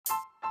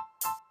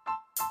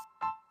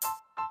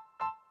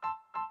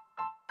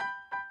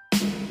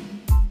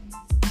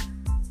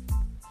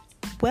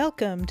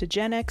Welcome to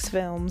Gen X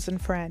Films and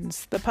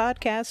Friends, the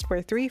podcast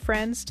where three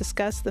friends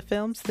discuss the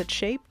films that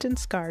shaped and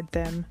scarred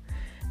them.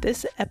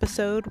 This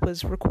episode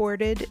was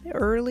recorded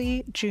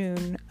early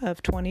June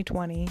of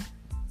 2020.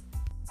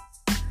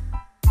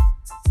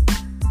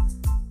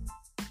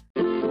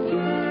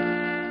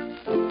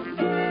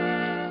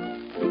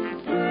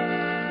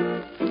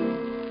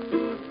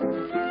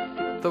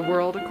 The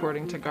World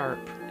According to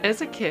Garp.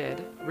 As a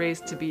kid,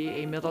 raised to be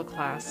a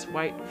middle-class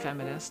white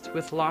feminist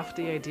with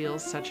lofty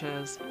ideals such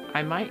as,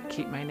 I might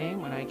keep my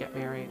name when I get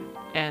married,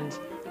 and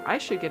I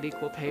should get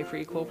equal pay for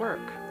equal work,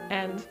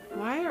 and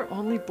why are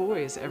only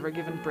boys ever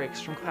given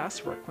breaks from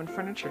classwork when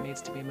furniture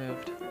needs to be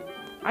moved?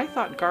 I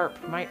thought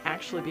Garp might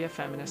actually be a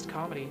feminist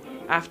comedy.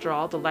 After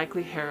all, the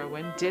likely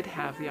heroine did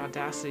have the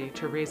audacity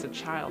to raise a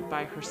child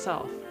by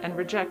herself and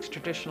reject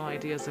traditional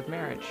ideas of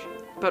marriage.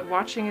 But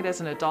watching it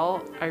as an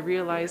adult, I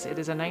realize it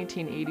is a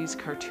 1980s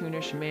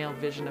cartoonish male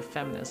vision of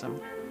feminism.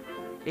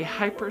 A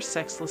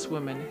hyper-sexless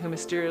woman who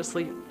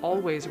mysteriously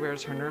always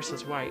wears her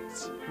nurse's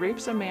whites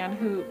rapes a man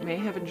who may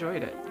have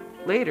enjoyed it.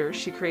 Later,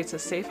 she creates a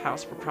safe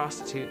house for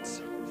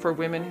prostitutes, for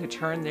women who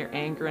turn their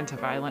anger into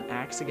violent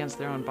acts against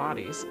their own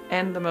bodies,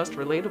 and the most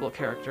relatable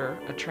character,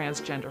 a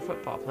transgender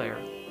football player.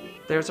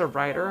 There's a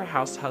writer, a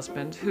house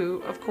husband,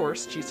 who, of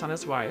course, cheats on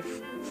his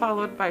wife,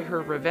 followed by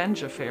her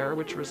revenge affair,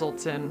 which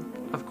results in,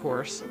 of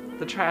course,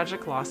 the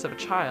tragic loss of a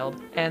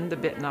child and the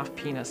bitten-off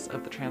penis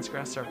of the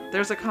transgressor.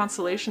 There's a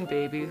consolation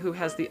baby who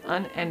has the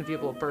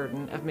unenviable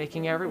burden of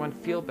making everyone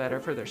feel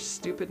better for their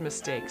stupid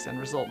mistakes and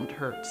resultant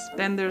hurts.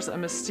 Then there's a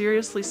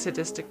mysteriously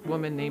sadistic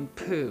woman named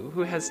Pooh,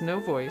 who has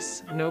no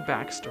voice, no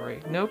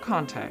backstory, no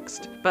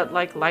context, but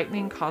like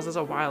lightning causes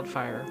a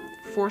wildfire,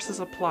 forces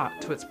a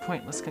plot to its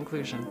pointless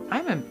conclusion.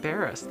 I'm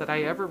embarrassed that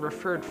I ever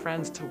referred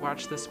friends to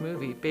watch this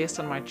movie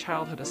based on my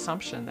childhood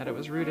assumption that it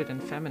was rooted in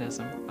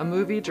feminism. A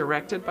movie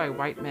directed by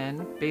white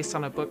men, based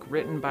on a book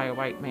written by a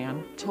white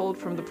man, told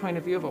from the point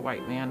of view of a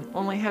white man,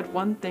 only had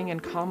one thing in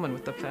common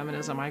with the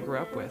feminism I grew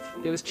up with.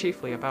 It was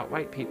chiefly about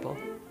white people.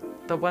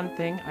 The one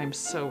thing I'm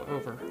so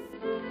over.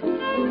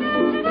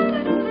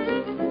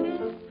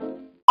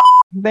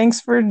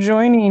 Thanks for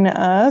joining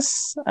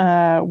us.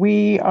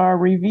 We are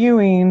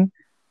reviewing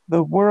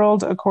The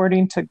World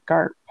According to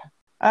Garp.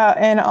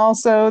 And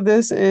also,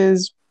 this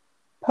is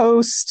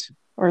post,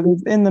 or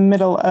in the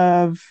middle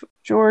of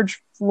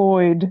George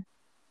Floyd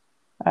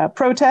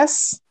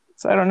protests.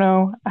 So I don't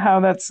know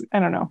how that's, I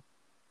don't know.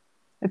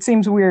 It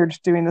seems weird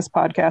doing this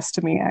podcast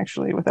to me,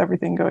 actually, with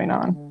everything going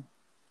on.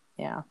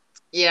 Mm-hmm. Yeah.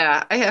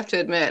 Yeah, I have to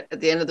admit, at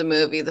the end of the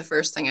movie, the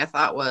first thing I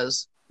thought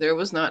was there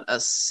was not a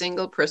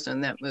single person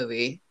in that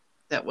movie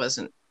that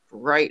wasn't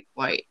bright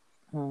white.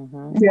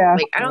 Mm-hmm. Yeah.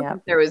 Like, I don't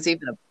think there was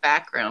even a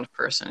background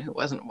person who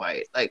wasn't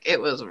white. Like, it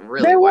was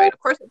really white. Of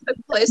course, it took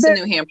place in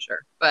New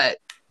Hampshire, but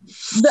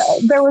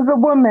there was a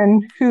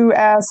woman who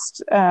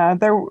asked, none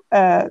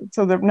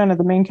of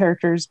the main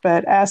characters,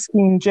 but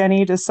asking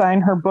Jenny to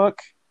sign her book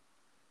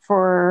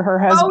for her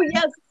husband. Oh,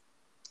 yes.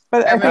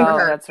 But I think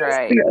that's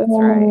right.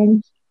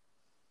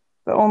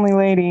 The only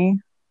lady.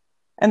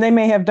 And they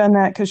may have done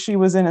that because she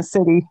was in a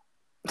city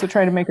to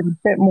try to make it a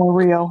bit more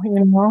real,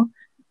 you know?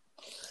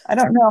 I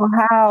don't know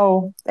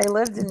how they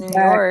lived in New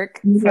York.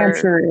 New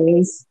Hampshire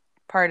is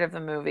part of the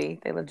movie.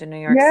 They lived in New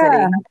York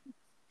City,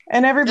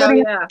 and everybody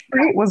in the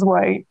street was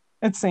white.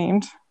 It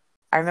seemed.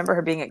 I remember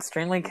her being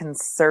extremely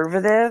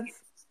conservative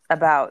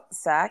about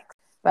sex,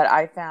 but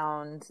I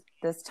found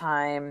this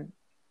time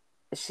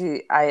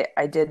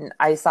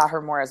I saw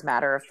her more as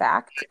matter of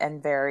fact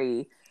and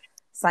very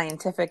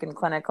scientific and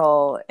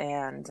clinical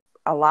and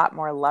a lot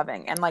more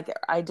loving. And like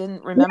I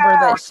didn't remember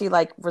that she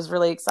like was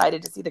really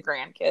excited to see the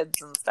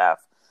grandkids and stuff.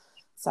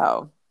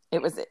 So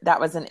that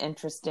was an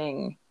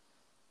interesting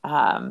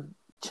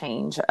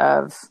change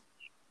of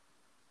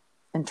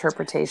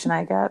interpretation,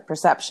 I get,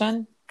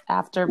 perception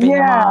after being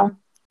a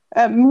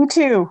mom. Me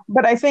too.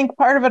 But I think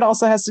part of it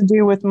also has to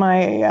do with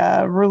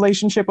my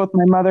relationship with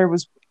my mother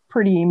was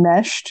pretty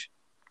meshed.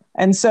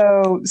 And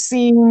so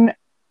seeing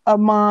a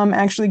mom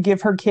actually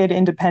give her kid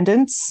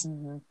independence,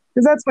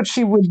 because that's what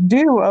she would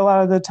do a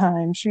lot of the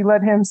time. She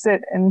let him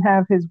sit and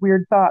have his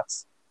weird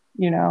thoughts,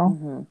 you know.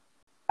 Mm-hmm.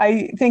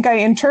 I think I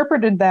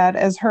interpreted that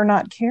as her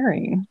not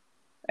caring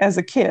as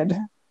a kid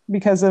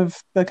because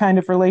of the kind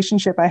of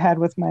relationship I had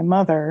with my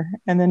mother.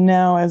 And then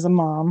now as a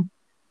mom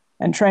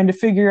and trying to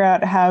figure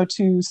out how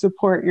to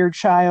support your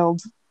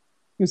child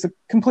who's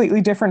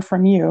completely different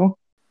from you.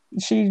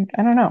 I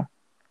don't know.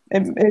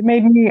 It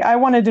made me, I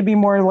wanted to be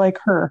more like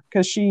her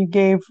because she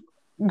gave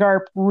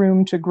Garp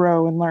room to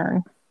grow and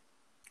learn.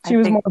 She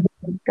was more of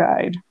a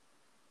guide.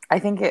 I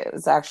think it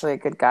was actually a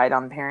good guide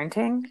on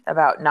parenting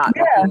about not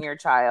making your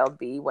child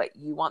be what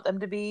you want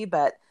them to be,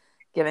 but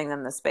giving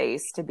them the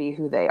space to be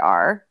who they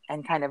are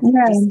and kind of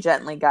just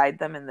gently guide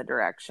them in the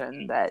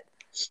direction that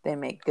they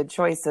make good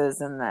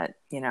choices and that,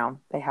 you know,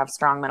 they have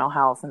strong mental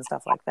health and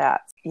stuff like that.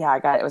 Yeah,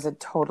 it was a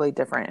totally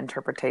different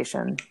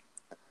interpretation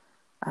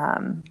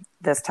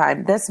this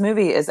time. This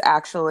movie is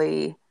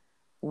actually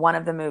one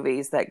of the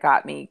movies that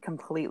got me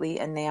completely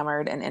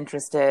enamored and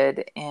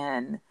interested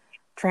in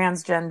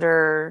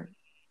transgender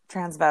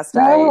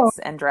transvestites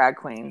and drag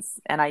queens.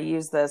 And I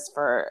used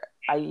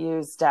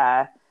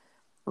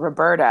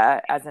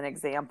Roberta as an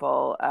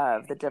example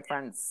of the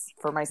difference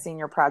for my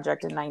senior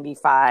project in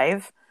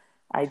 95.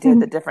 I did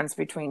the difference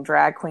between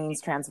drag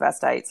queens,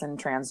 transvestites,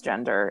 and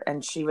transgender.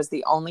 And she was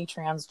the only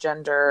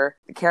transgender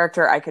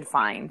character I could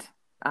find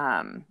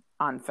on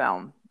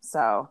film.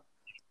 So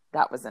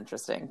that was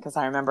interesting because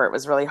I remember it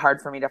was really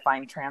hard for me to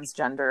find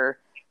transgender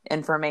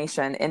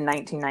information in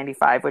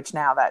 1995, which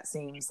now that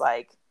seems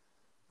like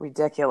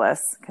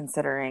ridiculous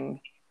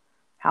considering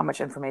how much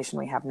information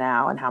we have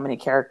now and how many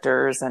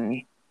characters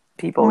and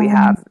people we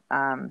have.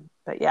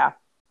 But yeah.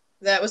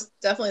 That was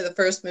definitely the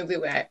first movie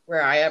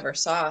where I ever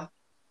saw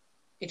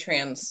a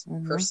trans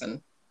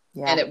person.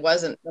 Yeah. And it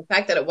wasn't the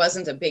fact that it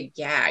wasn't a big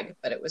gag,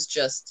 but it was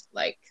just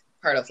like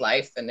part of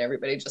life. And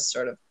everybody just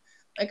sort of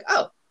like,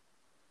 oh,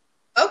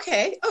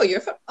 okay. Oh, you're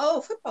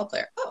a football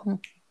player. Oh,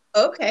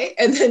 okay.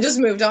 And then just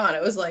moved on.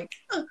 It was like,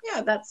 oh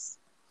yeah, that's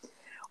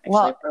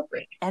actually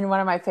appropriate. And one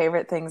of my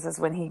favorite things is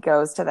when he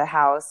goes to the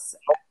house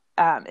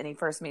and he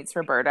first meets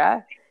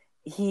Roberta,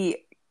 he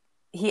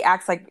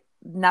acts like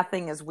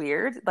nothing is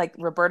weird. Like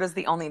Roberta's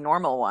the only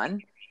normal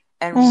one.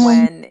 And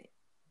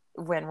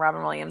when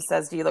Robin Williams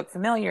says, "Do you look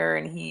familiar?"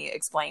 and he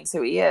explains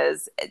who he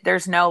is,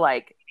 there's no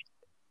like,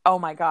 "Oh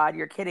my God,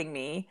 you're kidding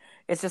me."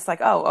 It's just like,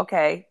 "Oh,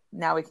 okay.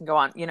 Now we can go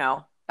on."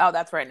 Oh,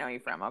 that's where I know you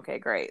from. Okay,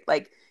 great.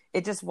 Like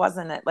it just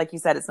wasn't, like you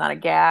said, it's not a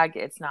gag.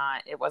 It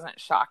wasn't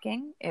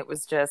shocking. It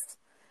was just,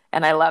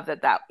 and I love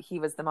that he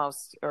was the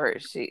most, or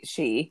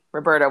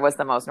Roberta was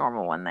the most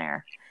normal one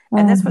there.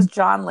 And this was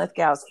John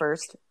Lithgow's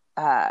first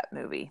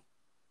movie.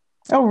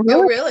 Oh, really?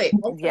 Oh, really?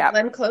 Yeah.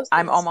 Glenn Close.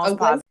 I'm almost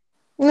positive.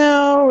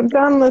 No,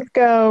 John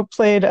Lithgow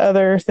played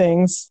other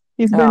things.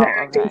 He's been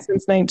acting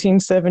since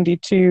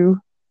 1972.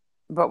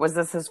 But was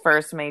this his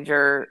first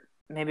major?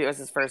 Maybe it was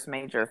his first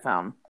major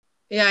film.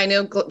 Yeah, I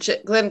know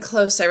Glenn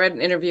Close. I read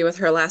an interview with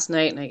her last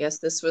night, and I guess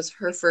this was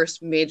her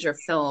first major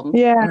film.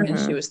 Yeah. And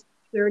she was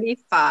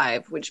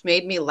 35, which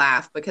made me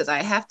laugh because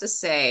I have to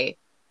say,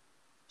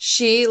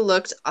 she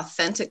looked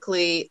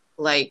authentically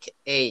like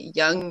a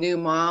young new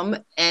mom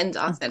and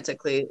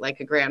authentically like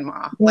a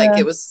grandma. Yeah.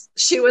 Like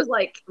she was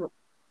like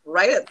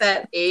right at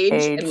that age.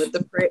 And with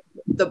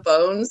the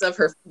bones of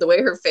the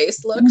way her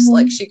face looks,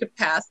 like she could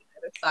pass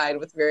either side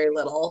with very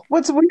little.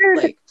 What's weird?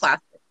 Like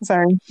plastic.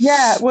 Sorry.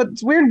 Yeah.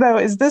 What's weird though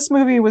is this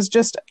movie was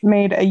just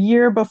made a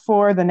year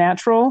before The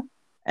Natural,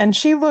 and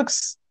she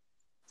looks.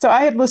 So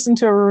I had listened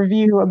to a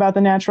review about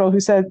The Natural they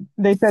said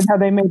how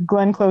they made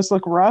Glenn Close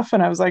look rough,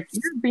 and I was like,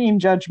 you're being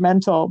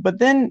judgmental. But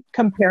then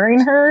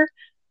comparing her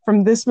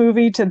from this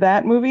movie to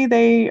that movie,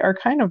 they are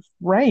kind of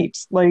right.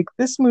 Like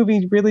this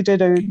movie really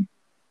did a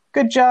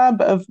good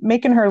job of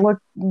making her look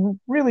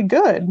really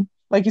good.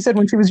 Like you said,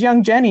 when she was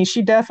young Jenny,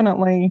 she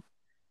definitely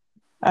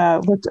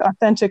looked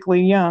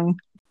authentically young.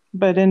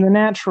 But in The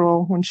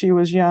Natural, when she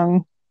was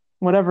young,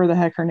 whatever the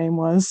heck her name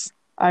was,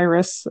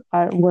 Iris,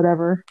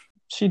 whatever,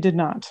 she did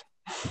not.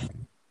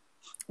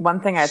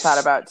 One thing I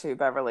thought about too,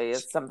 Beverly,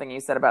 is something you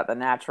said about The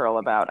Natural,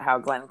 about how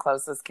Glenn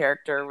Close's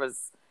character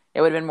it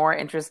would have been more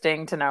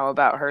interesting to know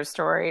about her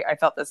story. I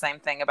felt the same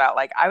thing about,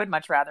 like, I would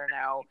much rather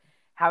know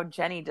how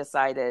Jenny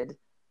decided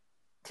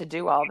to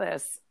do all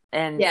this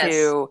and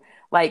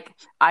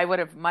I would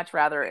have much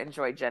rather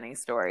enjoyed Jenny's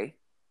story,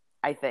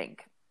 I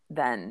think,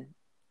 than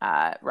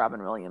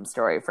Robin Williams'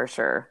 story for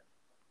sure.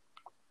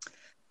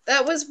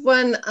 That was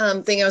one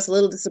thing I was a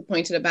little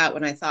disappointed about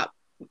when I thought,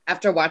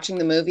 after watching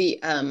the movie,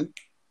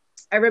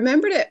 I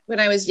remembered it when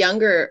I was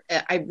younger.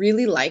 I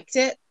really liked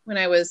it when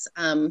I was,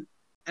 I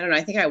don't know,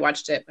 I think I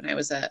watched it when I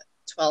was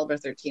 12 or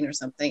 13 or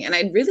something. And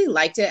I really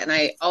liked it. And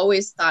I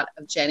always thought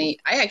of Jenny.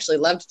 I actually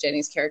loved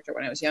Jenny's character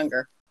when I was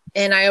younger.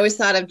 And I always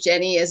thought of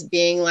Jenny as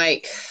being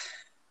like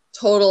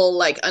total,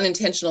 like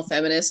unintentional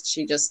feminist.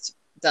 She just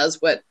does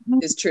what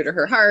is true to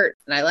her heart.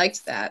 And I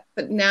liked that.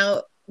 But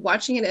now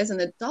watching it as an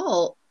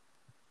adult,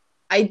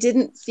 I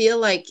didn't feel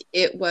like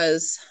it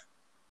was,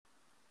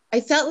 I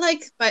felt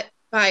like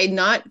by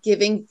not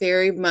giving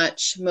very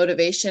much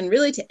motivation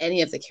really to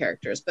any of the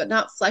characters, but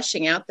not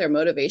fleshing out their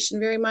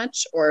motivation very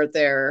much or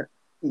their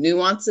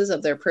nuances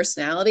of their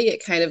personality,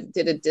 it kind of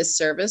did a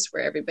disservice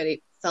where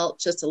everybody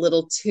felt just a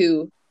little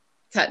too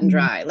cut and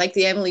dry. Like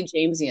the Emily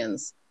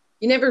Jamesians.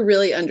 You never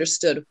really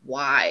understood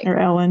why or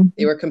Ellen.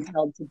 They were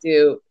compelled to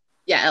do.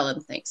 Yeah, Ellen,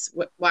 thanks.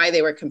 Why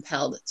they were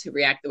compelled to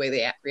react the way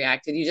they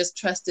reacted. You just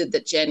trusted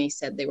that Jenny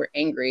said they were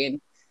angry.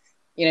 And,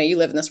 you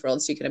live in this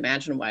world, so you can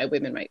imagine why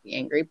women might be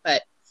angry.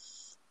 But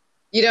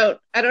I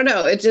don't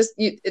know.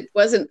 It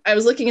wasn't, I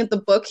was looking at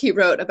the book he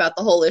wrote about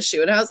the whole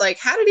issue. And I was like,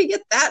 how did he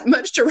get that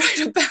much to write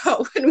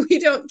about when we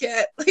don't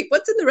get, like,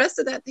 what's in the rest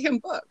of that damn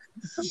book?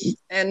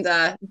 And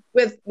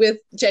with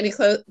Jenny's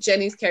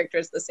character,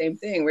 it's the same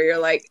thing where you're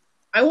like,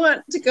 I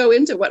want to go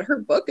into what her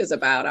book is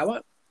about.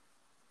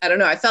 I don't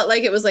know. I felt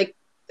like it was like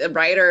the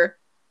writer,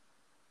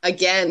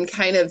 again,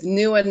 kind of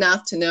knew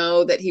enough to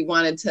know that he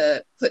wanted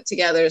to put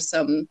together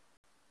some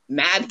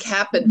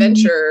madcap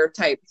adventure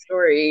type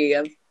story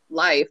of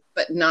life,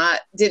 but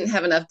didn't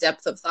have enough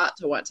depth of thought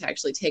to want to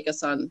actually take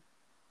us on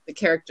the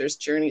characters'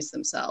 journeys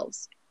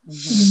themselves.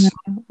 Yeah.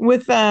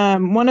 With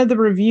one of the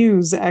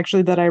reviews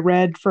actually that I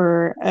read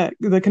for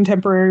the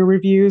contemporary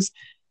reviews,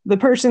 the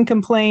person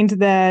complained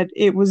that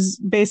it was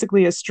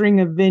basically a string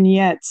of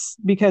vignettes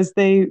because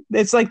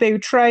it's like they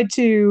tried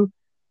to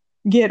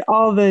get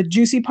all the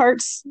juicy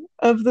parts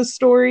of the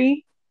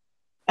story.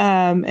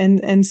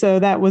 And so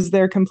that was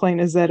their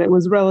complaint, is that it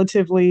was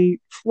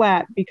relatively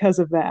flat because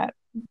of that.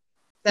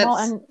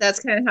 That's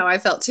kind of how I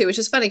felt too, which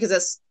is funny because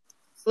that's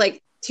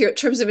like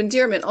Terms of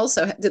Endearment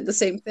also did the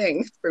same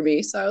thing for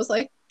me. So I was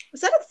like,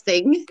 was that a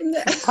thing?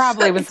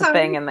 Probably was a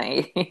thing in the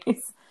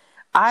 80s.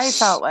 I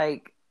felt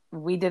like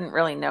we didn't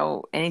really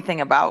know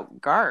anything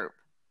about Garp.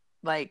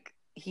 Like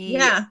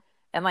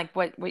and like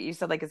what you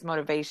said, like his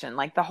motivation,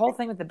 like the whole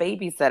thing with the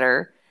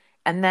babysitter.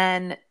 And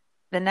then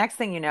the next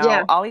thing you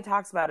know, all he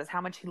talks about is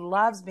how much he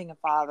loves being a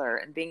father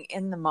and being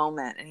in the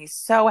moment. And he's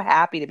so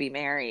happy to be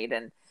married.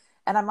 And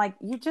I'm like,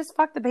 you just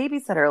fucked the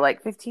babysitter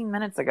like 15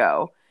 minutes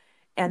ago.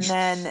 And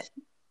then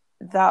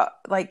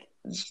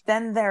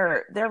then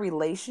their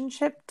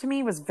relationship to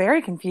me was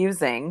very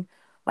confusing.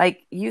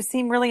 Like, you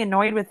seem really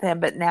annoyed with him,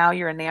 but now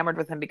you're enamored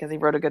with him because he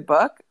wrote a good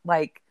book.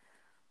 Like,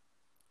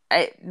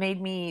 it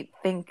made me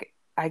think,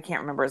 I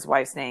can't remember his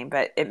wife's name,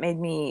 but it made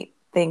me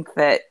think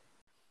that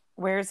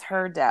where's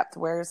her depth?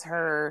 Where's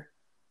her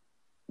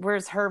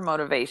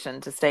motivation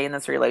to stay in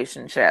this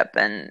relationship?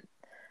 And,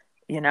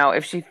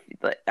 if she,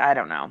 I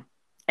don't know.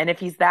 And if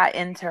he's that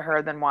into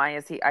her, then why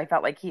is he? I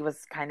felt like he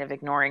was kind of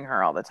ignoring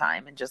her all the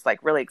time and just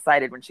like really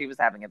excited when she was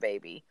having a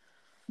baby.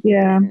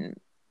 Yeah. And,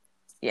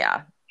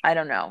 I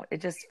don't know.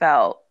 It just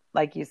felt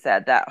like you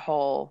said, that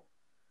whole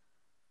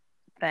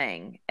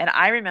thing. And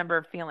I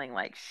remember feeling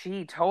like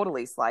she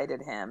totally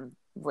slighted him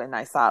when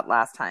I saw it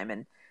last time.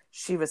 And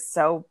she was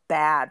so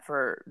bad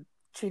for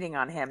cheating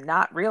on him,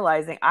 not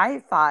realizing. I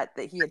thought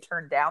that he had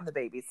turned down the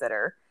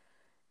babysitter.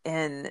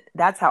 And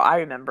that's how I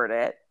remembered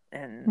it.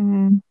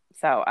 And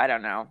so I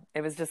don't know.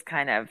 It was just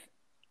it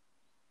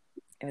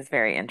was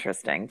very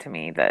interesting to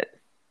me that.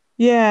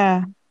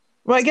 Yeah.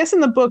 Well, I guess in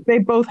the book, they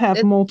both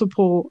have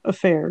multiple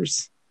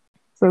affairs.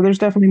 So there's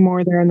definitely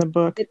more there in the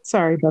book.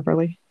 Sorry,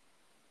 Beverly.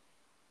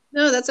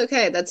 No, that's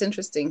okay. That's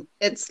interesting.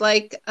 It's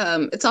like,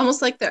 it's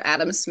almost like they're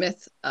Adam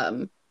Smith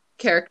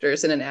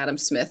characters in an Adam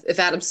Smith. If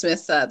Adam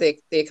Smith, the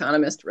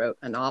Economist, wrote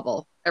a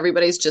novel,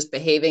 everybody's just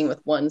behaving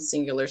with one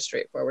singular,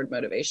 straightforward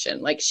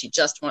motivation. Like, she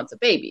just wants a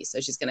baby, so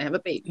she's going to have a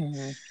baby.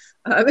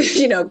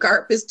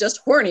 Garp is just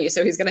horny,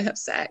 so he's going to have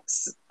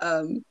sex.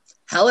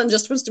 Helen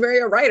just wants to marry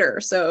a writer,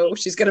 so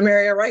she's going to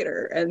marry a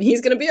writer, and he's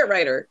going to be a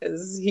writer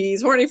because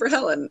he's horny for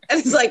Helen.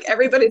 And it's like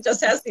everybody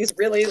just has these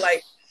really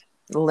like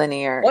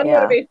linear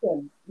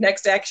motivation,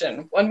 next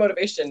action, one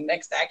motivation,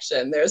 next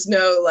action. There's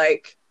no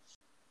like,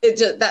 it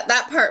just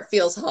that part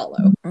feels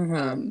hollow.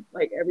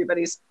 Like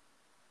everybody's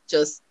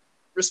just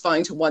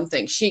responding to one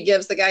thing. She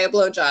gives the guy a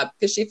blowjob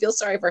because she feels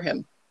sorry for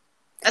him.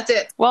 That's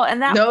it. Well,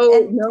 and that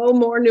no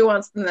more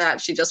nuance than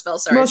that. She just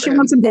felt sorry for him.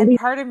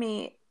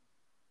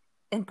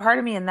 And part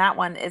of me in that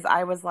one is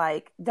I was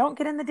like, don't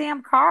get in the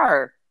damn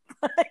car.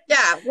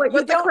 Yeah, like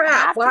what the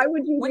crap? Why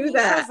would you do that? When he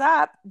shows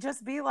up,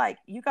 just be like,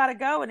 you got to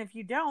go. And if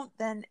you don't,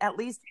 then at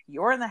least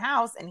you're in the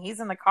house and he's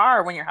in the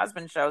car when your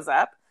husband shows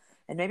up,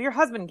 and maybe your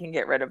husband can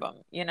get rid of him.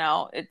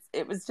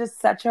 It was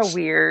just such a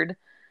weird.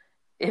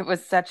 It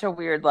was such a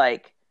weird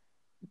like.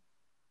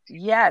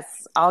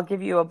 Yes, I'll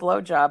give you a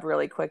blowjob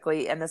really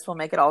quickly, and this will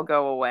make it all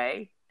go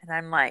away. And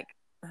I'm like,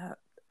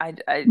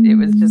 it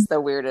was just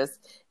the weirdest.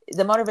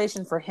 The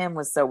motivation for him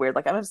was so weird.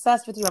 Like, I'm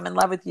obsessed with you. I'm in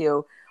love with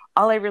you.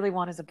 All I really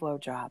want is a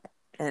blowjob.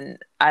 And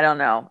I don't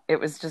know. It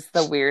was just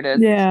the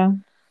weirdest. Yeah.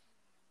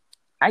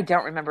 I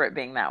don't remember it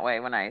being that way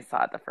when I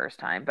saw it the first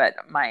time. But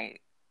I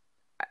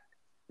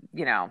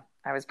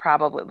was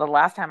probably, the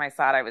last time I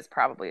saw it, I was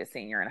probably a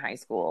senior in high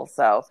school.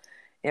 So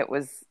it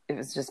was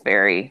just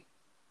very,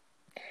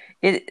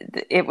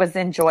 it was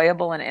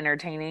enjoyable and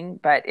entertaining,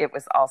 but it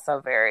was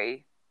also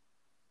very,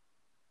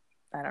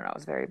 I don't know, it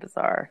was very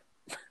bizarre.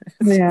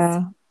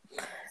 Yeah.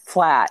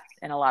 Flat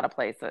in a lot of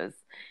places.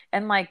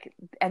 And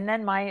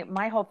then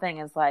my whole thing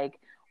is like,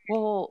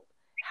 well,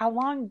 how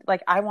long,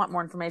 like, I want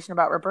more information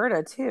about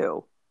Roberta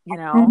too,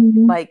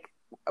 like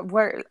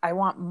where I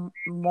want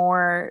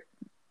more.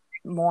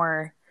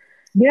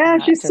 Yeah.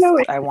 She's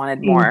I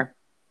wanted more.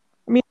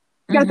 I mean,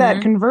 got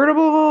that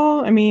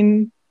convertible. I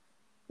mean,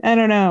 I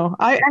don't know.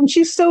 And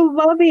she's so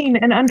loving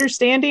and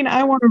understanding.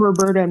 I want a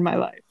Roberta in my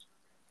life.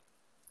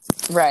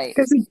 Right.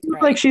 Because it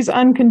feels like she's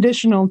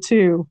unconditional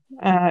too,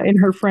 in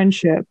her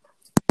friendship.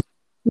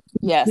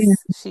 Yes,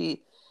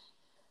 she,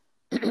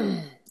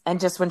 and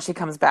just when she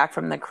comes back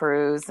from the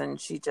cruise and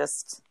she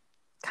just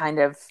kind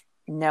of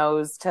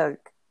knows to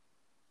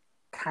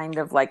kind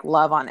of like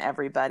love on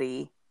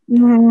everybody.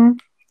 Mm-hmm.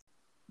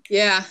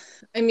 Yeah.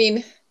 I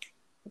mean,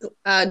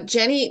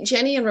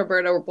 Jenny and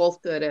Roberta were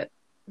both good at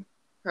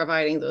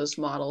providing those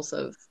models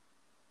of,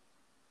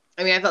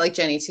 I mean, I felt like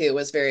Jenny too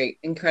was very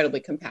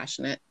incredibly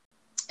compassionate.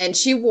 And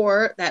she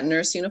wore that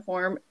nurse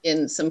uniform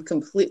in some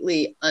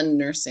completely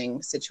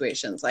unnursing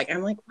situations. Like,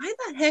 I'm like, why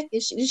the heck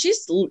did she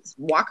just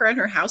walk around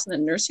her house in a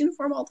nurse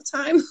uniform all the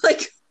time?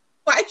 Like,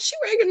 why is she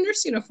wearing a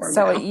nurse uniform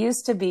So now? it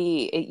used to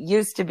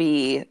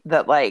be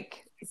that,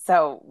 like,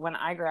 so when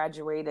I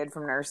graduated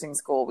from nursing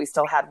school, we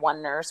still had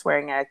one nurse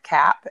wearing a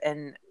cap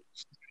in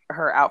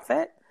her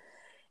outfit.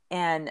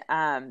 And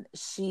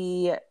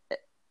they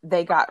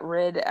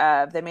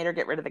made her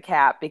get rid of the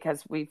cap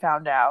because we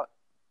found out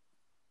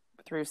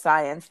through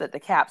science that the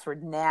caps were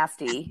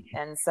nasty.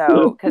 And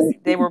so, because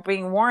they were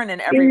being worn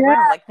in every room,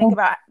 like, think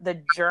about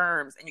the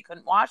germs, and you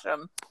couldn't wash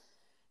them.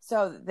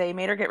 So they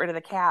made her get rid of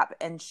the cap,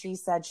 and she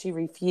said she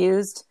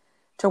refused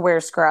to wear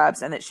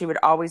scrubs and that she would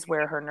always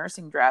wear her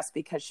nursing dress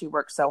because she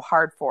worked so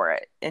hard for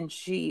it. And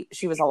she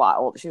was a lot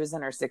old. She was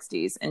in her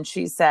 60s. And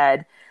she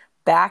said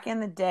back in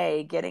the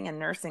day, getting a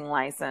nursing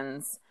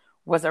license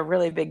was a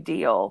really big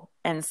deal.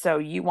 And so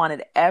you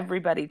wanted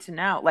everybody to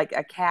know, like,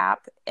 a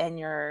cap and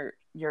your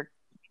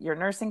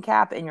nursing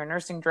cap and your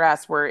nursing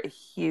dress were a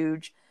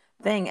huge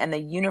thing. And the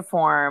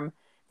uniform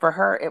for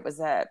her,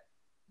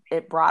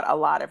 it brought a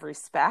lot of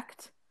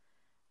respect.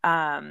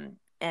 And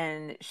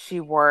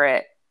she wore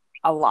it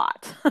a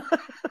lot.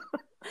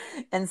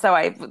 And so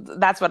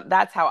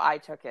that's how I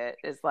took it,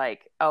 is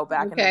like, oh,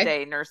 back in the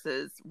day,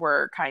 nurses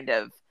were kind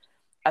of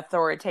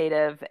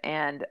authoritative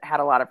and had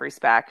a lot of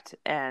respect.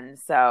 And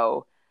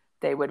so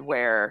they would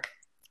wear,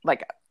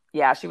 like,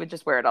 yeah, she would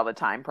just wear it all the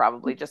time,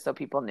 probably just so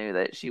people knew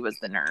that she was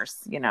the nurse,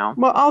 you know?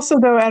 Well, also,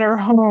 though, at her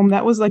home,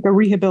 that was like a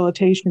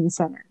rehabilitation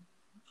center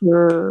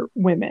for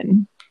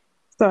women.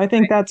 So I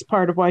think that's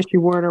part of why she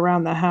wore it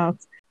around the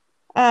house.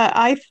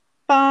 I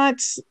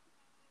thought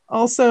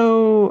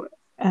also,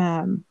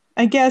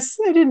 I guess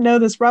I didn't know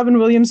this, Robin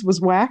Williams was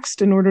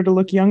waxed in order to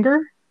look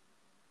younger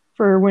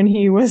for when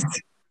he was,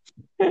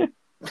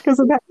 because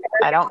of that.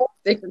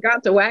 They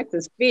forgot to wax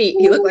his feet.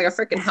 He looked like a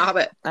freaking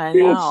hobbit. I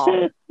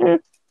know.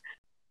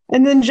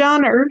 And then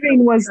John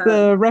Irving was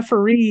the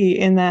referee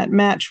in that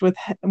match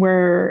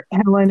where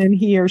Helen and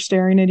he are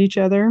staring at each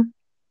other.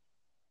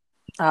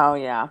 Oh,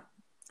 yeah.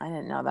 I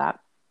didn't know that.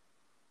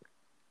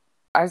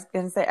 I was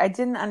going to say, I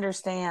didn't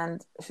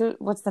understand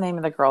what's the name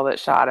of the girl that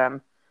shot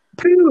him?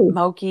 Pooh.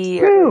 Moki.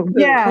 Pooh.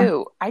 Yeah.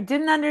 Pooh. I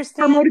didn't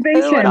understand her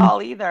motivation Pooh at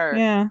all either.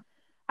 Yeah.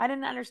 I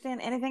didn't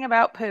understand anything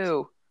about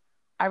Pooh.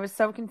 I was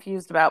so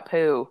confused about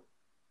Pooh.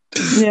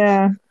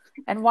 Yeah.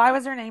 And why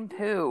was her name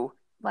Pooh?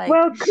 Like,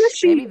 well,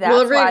 maybe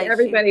that's why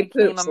everybody she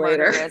became a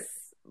later. murderous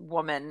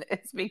woman.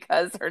 It's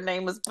because her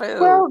name was Pooh.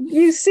 Well,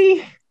 you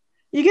see,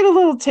 you get a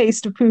little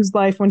taste of Pooh's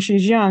life when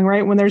she's young,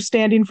 right? When they're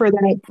standing for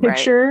that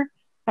picture, right.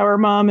 How her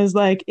mom is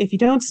like, if you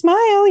don't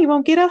smile, you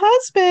won't get a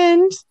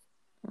husband.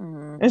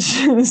 Mm. It's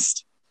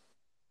just,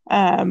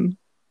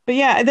 but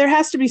yeah, there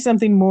has to be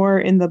something more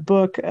in the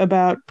book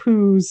about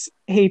Pooh's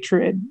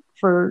hatred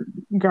for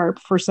Garp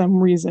for some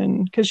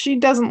reason, because she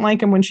doesn't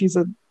like him when she's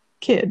a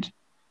kid.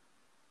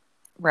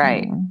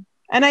 Right.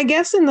 And I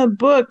guess in the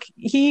book,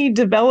 he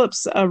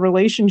develops a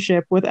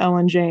relationship with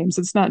Ellen James.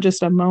 It's not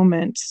just a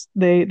moment.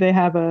 They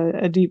have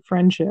a deep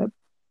friendship.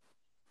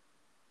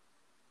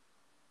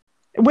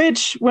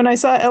 Which, when I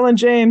saw Ellen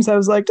James, I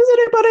was like, does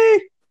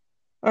anybody?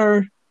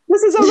 Or,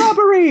 this is a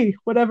robbery!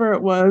 Whatever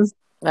it was.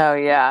 Oh,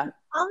 yeah.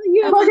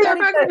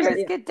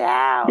 Oh, get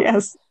down.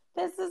 Yes.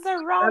 This is a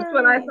robbery. That's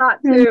what I thought,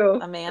 too.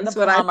 Amanda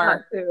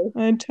Plummer.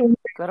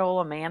 Good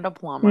old Amanda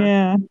Plummer.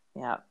 Yeah.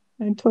 Yeah.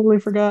 I'd totally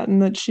forgotten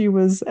that she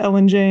was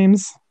Ellen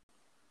James.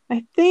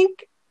 I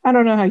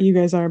don't know how you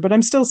guys are, but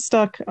I'm still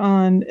stuck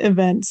on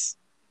events.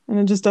 And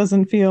it just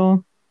doesn't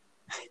feel...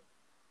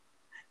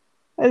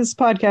 This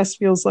podcast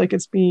feels like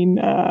it's being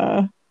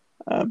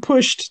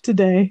pushed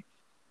today.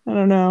 I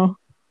don't know.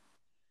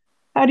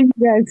 How do you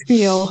guys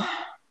feel?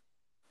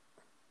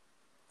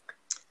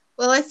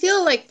 Well, I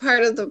feel like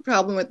part of the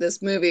problem with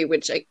this movie,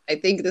 which I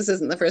think this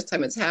isn't the first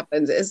time it's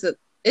happened, is that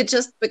it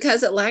just,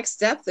 because it lacks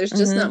depth, there's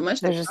just not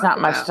much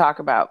to talk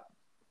about.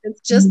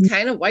 It's just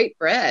kind of white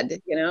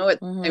bread, you know?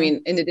 I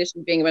mean, in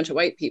addition to being a bunch of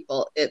white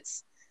people,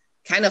 it's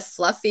kind of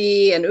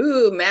fluffy and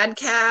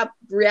madcap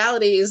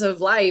realities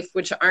of life,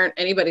 which aren't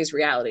anybody's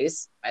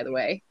realities, by the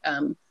way,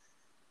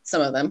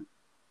 some of them.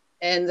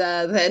 And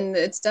then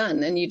it's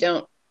done, and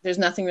there's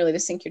nothing really to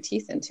sink your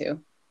teeth into.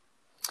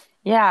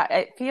 Yeah,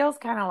 it feels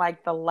kind of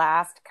like the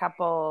last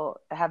couple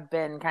have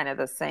been kind of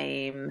the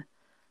same,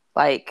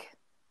 like,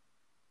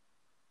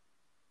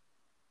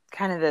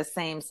 kind of the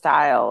same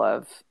style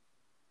of,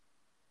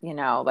 you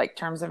know, like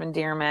Terms of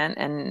Endearment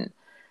and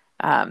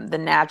The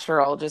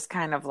Natural, just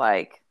kind of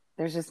like,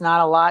 there's just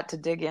not a lot to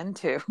dig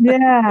into.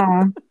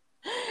 Yeah.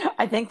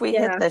 I think we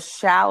hit the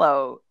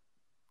shallow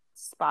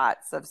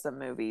spots of some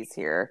movies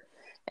here.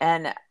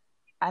 And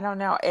I don't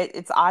know,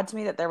 it's odd to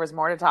me that there was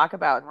more to talk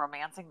about in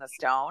Romancing the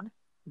Stone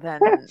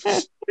than,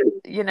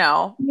 you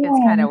know,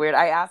 it's kind of weird.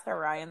 I asked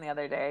Orion the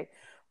other day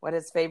what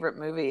his favorite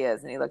movie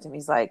is, and he looked at me,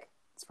 he's like,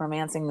 it's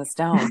Romancing the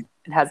Stone.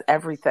 It has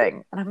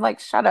everything. And I'm like,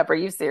 shut up, are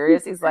you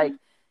serious? He's like,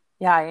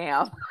 yeah, I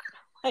am.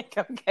 Like,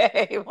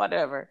 okay,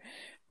 whatever.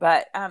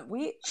 But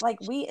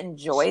we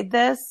enjoyed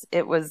this.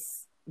 It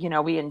was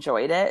we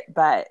enjoyed it,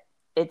 but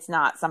it's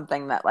not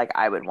something that like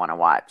I would want to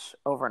watch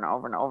over and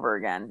over and over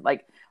again.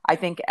 Like I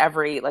think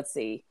every, let's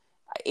see,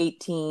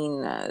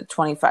 18,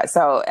 25.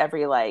 So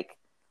every like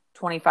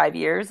 25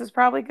 years is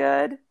probably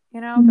good,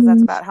 because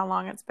that's about how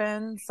long it's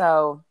been.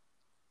 So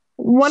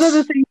one of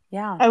the things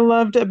I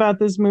loved about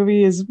this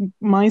movie is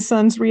my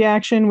son's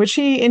reaction, which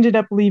he ended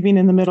up leaving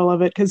in the middle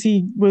of it because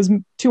he was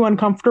too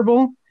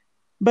uncomfortable.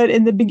 But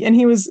and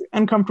he was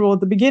uncomfortable at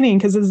the beginning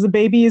because as the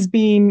baby is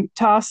being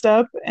tossed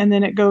up and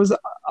then it goes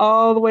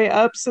all the way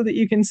up so that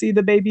you can see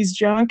the baby's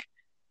junk.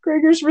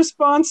 Gregor's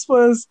response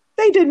was,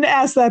 they didn't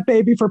ask that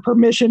baby for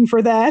permission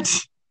for that.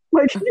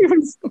 Like he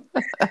was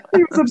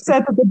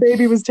upset that the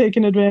baby was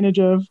taken advantage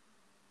of.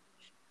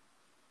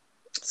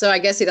 So I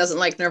guess he doesn't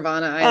like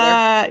Nirvana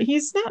either.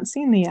 He's not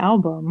seen the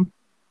album,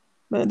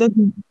 but it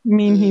doesn't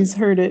mean he's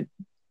heard it.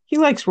 He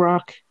likes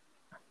rock.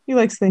 He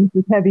likes things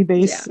with heavy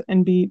bass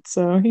and beat,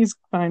 so he's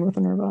fine with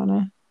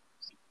Nirvana.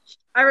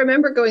 I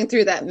remember going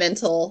through that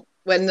mental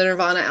when the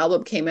Nirvana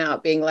album came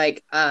out, being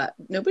like,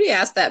 nobody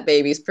asked that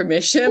baby's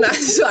permission.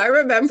 So I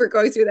remember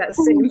going through that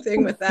same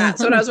thing with that.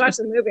 So when I was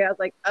watching the movie, I was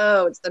like,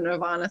 oh, it's the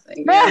Nirvana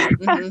thing. Yeah.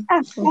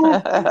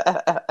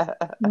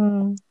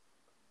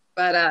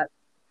 But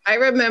I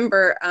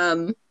remember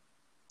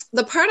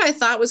the part I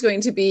thought was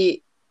going to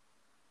be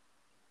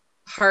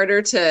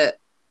harder to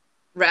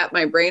wrap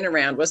my brain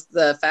around was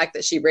the fact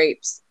that she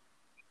rapes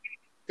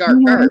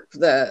Garp,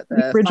 the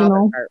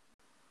original Garp.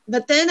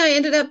 But then I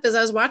ended up, as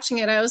I was watching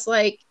it, I was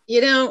like,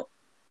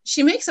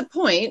 she makes a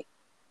point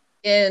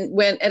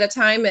when at a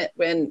time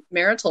when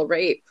marital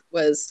rape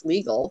was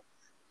legal,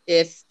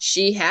 if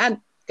she had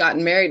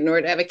gotten married in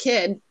order to have a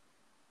kid,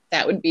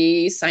 that would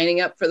be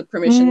signing up for the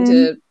permission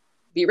to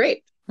be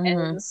raped.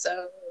 And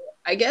so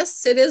I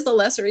guess it is the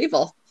lesser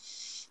evil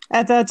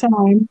at that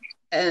time.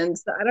 And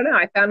so, I don't know.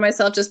 I found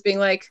myself just being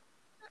like,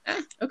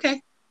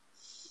 okay.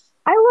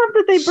 I love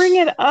that they bring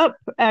it up,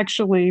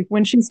 actually,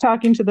 when she's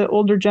talking to the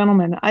older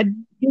gentleman. I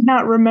did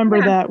not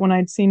remember that when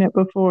I'd seen it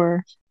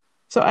before.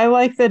 So I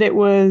like that it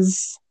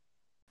was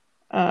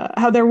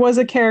how there was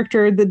a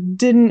character that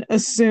didn't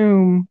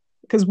assume,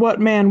 because what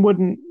man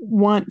wouldn't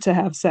want to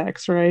have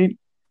sex, right?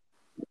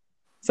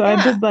 So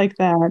I did like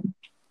that.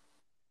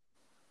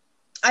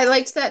 I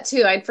liked that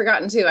too. I'd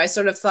forgotten too. I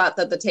sort of thought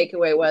that the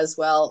takeaway was,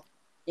 well,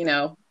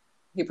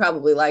 he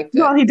probably liked it.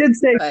 Well, he did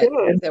say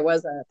good. There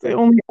was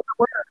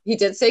he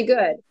did say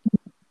good.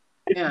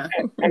 Yeah.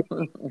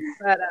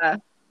 But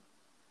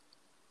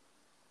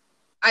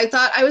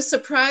I was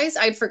surprised.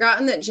 I'd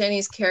forgotten that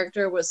Jenny's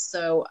character was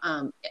so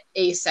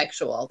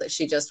asexual, that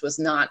she just was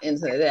not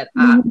into it at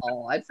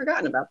all. I'd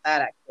forgotten about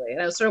that, actually.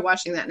 And I was sort of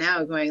watching that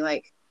now going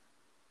like,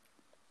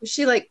 was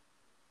she like,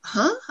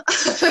 huh?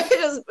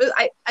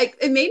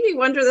 It made me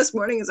wonder this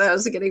morning as I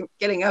was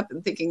getting up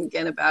and thinking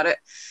again about it.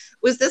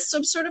 Was this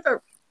some sort of a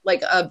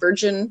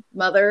virgin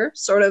mother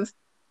sort of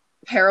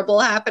parable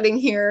happening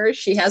here?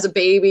 She has a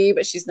baby,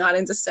 but she's not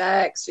into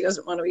sex. She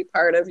doesn't want to be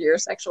part of your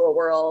sexual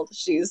world.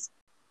 She's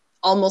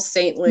almost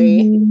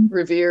saintly,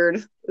 revered.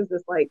 Is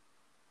this like,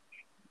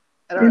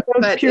 I don't know,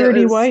 but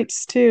purity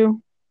whites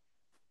too.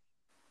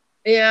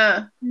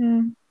 Yeah.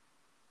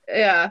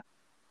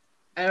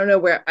 I don't know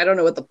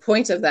what the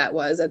point of that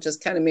was. That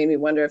just kind of made me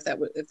wonder if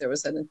there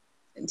was an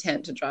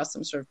intent to draw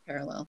some sort of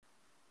parallel.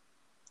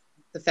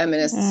 The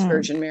feminists,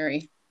 Virgin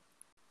Mary.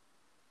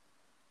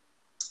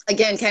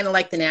 Again, kind of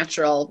like The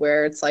Natural,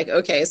 where it's like,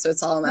 okay, so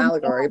it's all an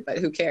allegory, but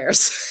who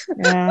cares?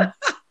 Yeah.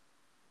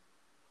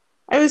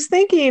 I was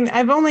thinking,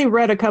 I've only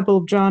read a couple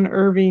of John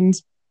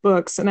Irving's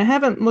books, and I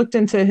haven't looked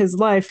into his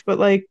life, but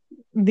like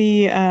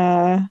the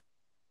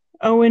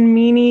Owen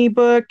Meany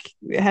book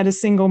had a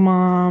single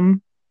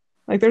mom.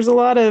 Like there's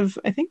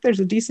I think there's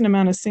a decent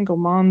amount of single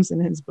moms in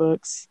his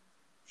books.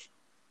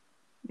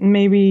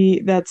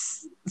 Maybe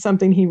that's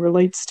something he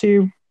relates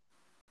to.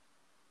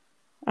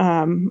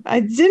 I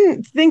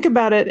didn't think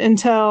about it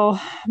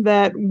until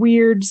that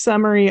weird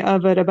summary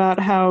of it about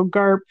how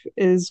Garp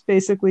is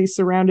basically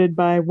surrounded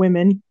by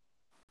women.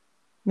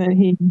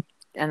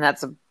 And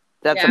that's a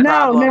problem.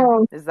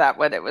 No. Is that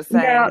what it was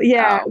saying? No,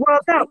 yeah. Oh. Well,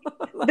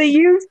 no. They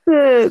used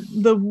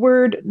the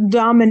word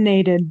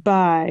dominated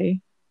by,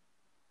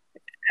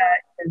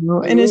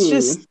 and it's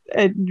just,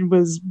 it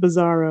was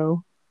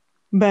bizarro.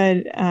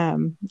 But I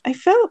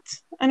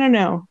don't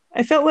know.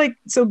 I felt like,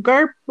 so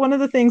Garp, one of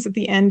the things at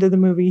the end of the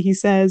movie, he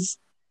says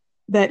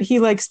that he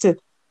likes to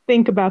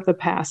think about the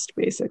past,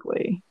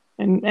 basically,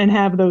 and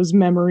have those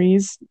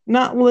memories,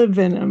 not live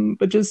in them,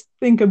 but just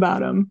think about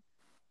them.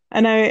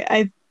 And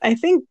I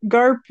think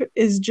Garp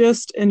is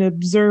just an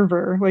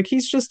observer. Like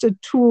he's just a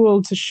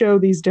tool to show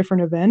these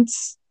different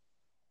events.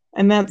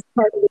 And that's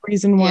part of the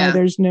reason why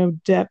there's no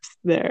depth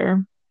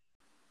there.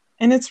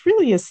 And it's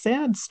really a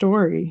sad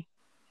story.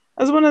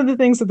 That was one of the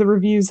things that the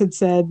reviews had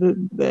said,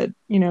 that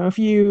if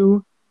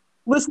you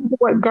listen to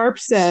what Garp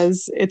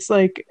says, it's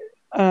like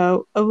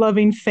a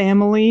loving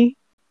family.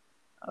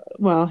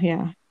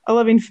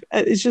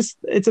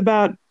 It's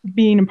about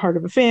being a part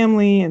of a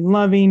family and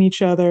loving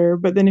each other.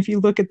 But then if you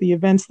look at the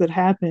events that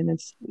happen,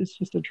 it's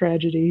just a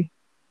tragedy.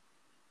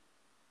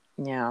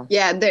 Yeah.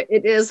 Yeah,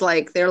 it is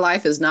like their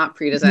life is not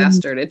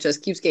pre-disastered. It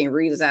just keeps getting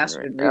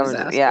re-disastered,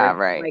 re-disastered. Yeah,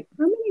 right. Like,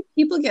 how many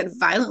people get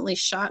violently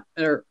shot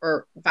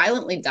or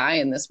violently die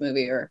in this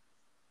movie? Or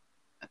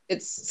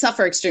it's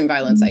suffer extreme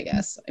violence, I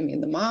guess. I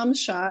mean, the mom's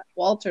shot,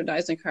 Walter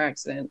dies in a car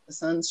accident, the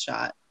son's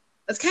shot.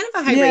 That's kind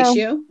of a high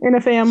ratio. In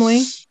a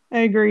family. I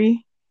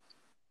agree.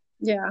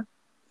 Yeah.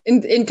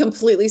 In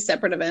completely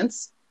separate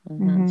events.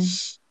 Mm-hmm.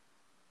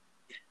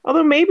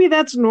 Although maybe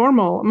that's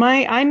normal.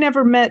 I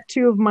never met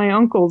two of my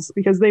uncles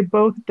because they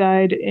both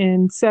died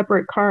in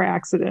separate car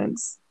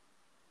accidents.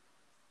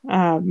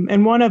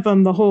 And one of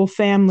them, the whole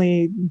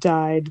family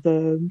died.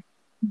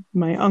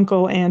 My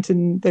uncle, aunt,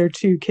 and their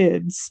two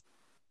kids.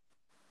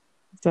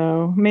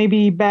 So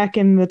maybe back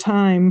in the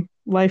time,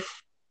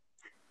 life.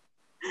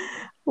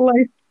 Well,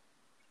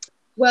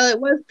 it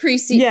was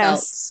pre-seatbelts.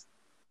 Yes.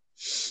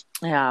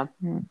 Yeah.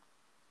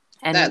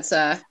 And that's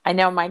I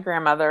know my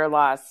grandmother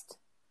lost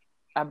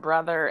a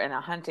brother in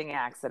a hunting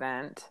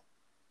accident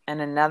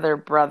and another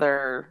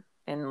brother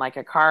in like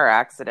a car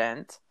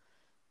accident,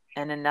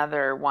 and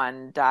another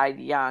one died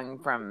young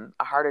from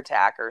a heart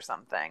attack or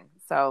something.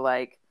 So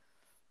like,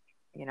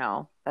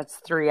 that's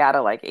 3 out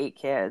of like 8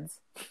 kids.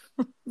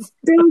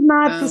 Still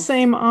not the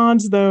same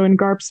odds though in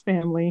Garp's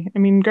family. I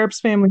mean, Garp's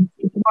family.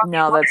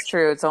 No, that's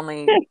true. It's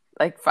only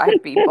like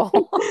 5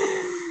 people.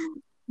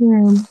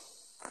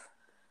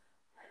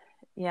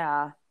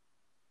 Yeah.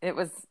 It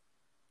was,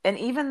 and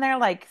even their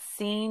like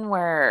scene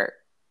where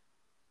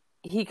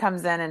he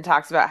comes in and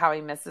talks about how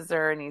he misses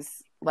her and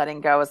he's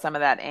letting go of some of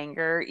that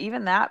anger,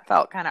 even that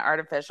felt kind of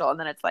artificial. And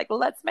then it's like,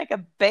 let's make a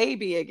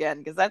baby again,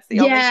 because that's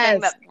the only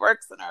thing that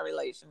works in our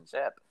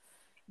relationship.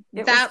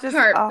 That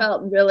part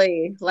felt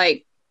really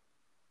like,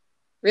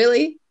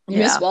 really? You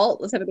miss Walt?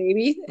 Let's have a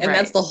baby? And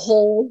that's the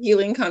whole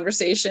healing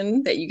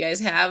conversation that you guys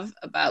have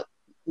about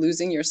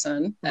losing your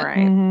son.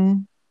 Right.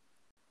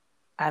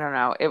 I don't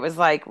know. It was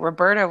like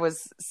Roberta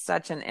was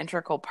such an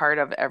integral part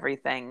of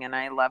everything, and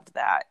I loved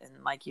that.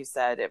 And like you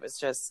said, it was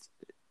just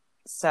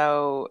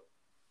so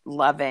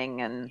loving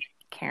and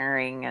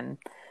caring. And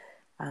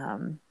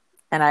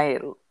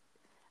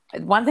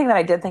one thing that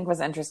I did think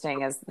was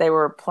interesting is they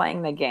were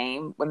playing the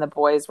game when the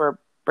boys were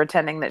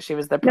pretending that she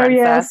was the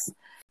princess.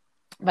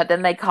 But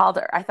then they called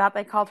her, I thought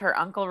they called her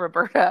Uncle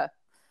Roberta.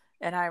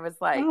 And I was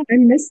like, I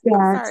missed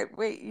that. Sorry,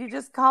 wait, you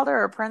just called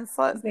her a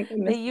princess?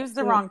 They used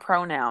the wrong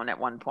pronoun at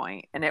one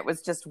point, and it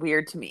was just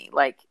weird to me.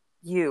 Like,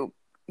 you're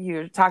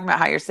talking about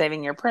how you're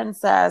saving your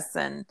princess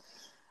and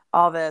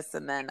all this,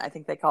 and then I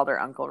think they called her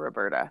Uncle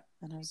Roberta.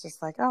 And I was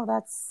just like, oh,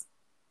 that's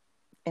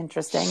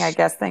interesting. I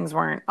guess things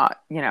weren't, I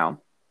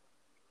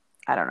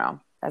don't know,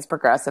 as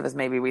progressive as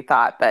maybe we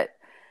thought, but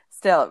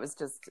still, it was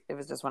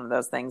just one of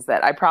those things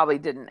that I probably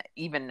didn't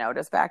even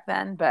notice back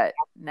then, but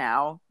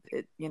now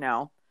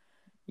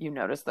you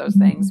notice those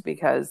things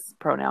because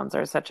pronouns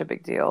are such a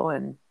big deal,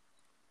 and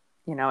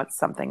it's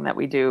something that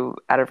we do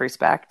out of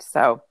respect.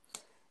 So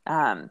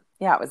it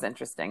was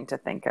interesting to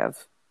think of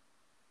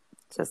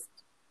just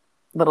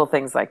little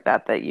things like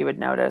that you would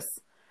notice.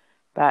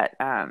 But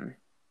I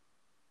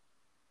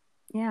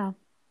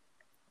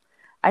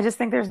just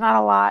think there's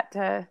not a lot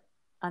to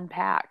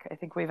unpack. I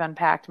think we've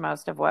unpacked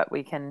most of what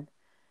we can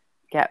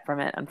get from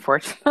it,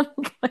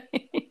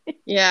 unfortunately.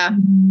 Yeah.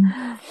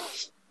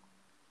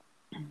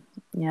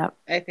 Yep.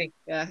 I think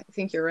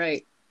you're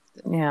right.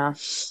 Yeah.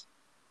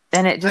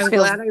 And it just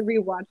glad I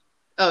rewatched.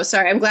 Oh,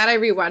 sorry. I'm glad I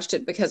rewatched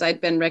it because I'd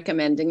been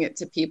recommending it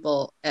to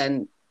people,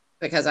 and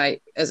because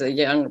as a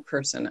young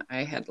person,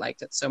 I had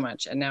liked it so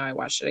much, and now I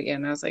watched it again.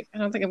 And I was like, I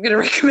don't think I'm going to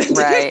recommend it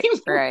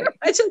anymore. Right.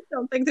 I just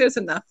don't think there's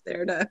enough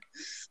there to.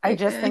 I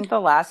just think the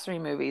last 3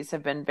 movies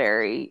have been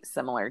very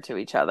similar to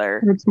each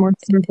other. It's more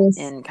simple.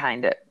 In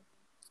kind of.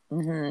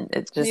 Mm-hmm,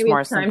 it's just maybe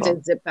more it's time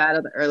simple. to zip out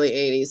of the early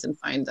 '80s and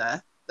find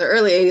the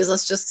early '80s.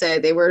 Let's just say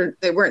they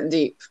weren't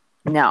deep.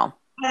 No.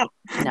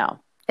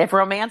 If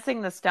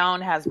Romancing the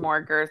Stone has more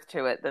girth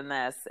to it than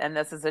this, and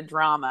this is a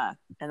drama,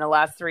 and the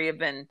last 3 have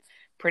been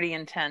pretty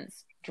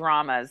intense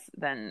dramas,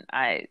 then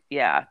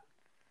the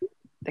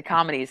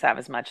comedies have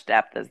as much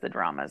depth as the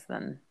dramas.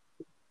 Then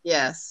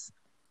yes,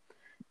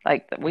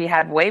 like we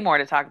had way more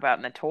to talk about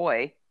in The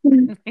Toy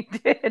than we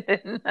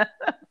did.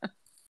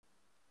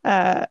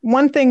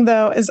 One thing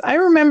though is I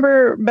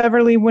remember,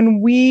 Beverly,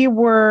 when we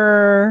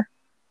were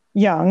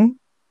young,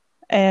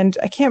 and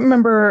I can't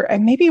remember,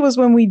 maybe it was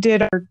when we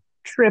did our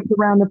trip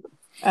around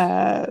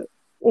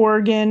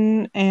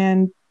Oregon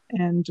and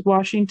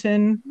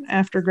Washington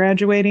after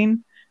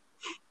graduating.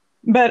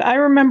 But I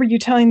remember you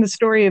telling the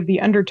story of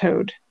the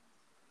Undertoad.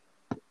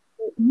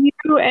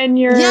 You and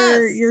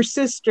your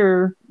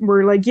sister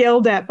were like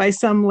yelled at by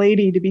some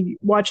lady to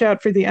watch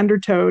out for the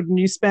Undertoad, and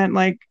you spent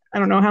like I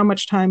don't know how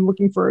much time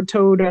looking for a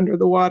toad under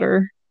the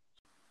water.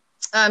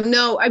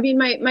 No, I mean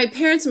my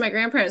parents and my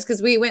grandparents,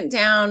 because we went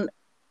down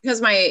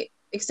because my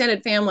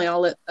extended family a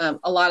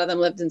lot of them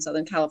lived in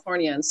Southern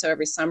California, and so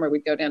every summer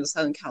we'd go down to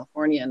Southern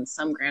California, and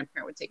some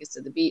grandparent would take us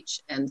to the beach,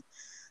 and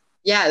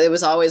there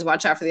was always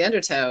watch out for the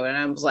Undertoad, and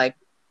I was like,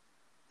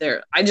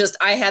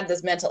 I had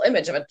this mental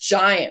image of a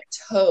giant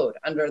toad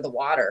under the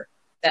water,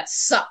 that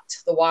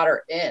sucked the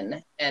water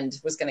in and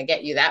was going to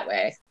get you that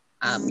way.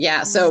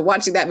 Yeah, so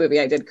watching that movie,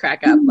 I did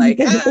crack up like,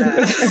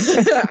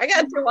 I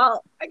got you,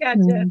 Walt. I got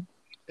you.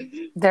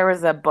 There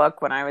was a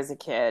book when I was a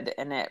kid,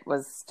 and it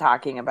was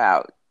talking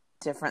about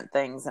different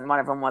things, and one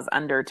of them was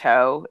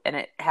Undertow, and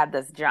it had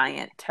this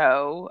giant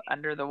toe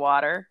under the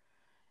water.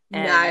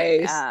 And,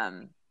 nice.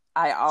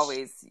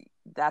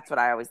 That's what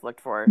I always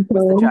looked for,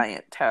 was the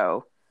giant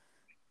toe.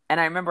 And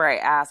I remember I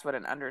asked what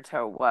an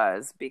undertow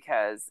was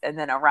and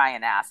then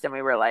Orion asked, and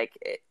we were like,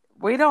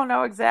 we don't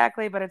know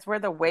exactly, but it's where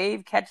the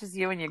wave catches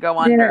you and you go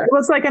under. Yeah, it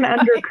was like an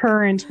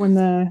undercurrent when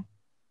the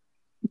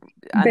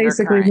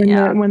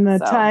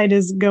tide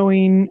is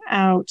going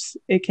out,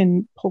 it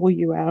can pull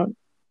you out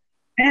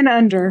and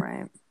under.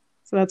 Right.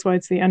 So that's why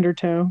it's the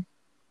undertow.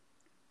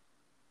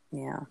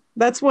 Yeah.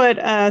 That's what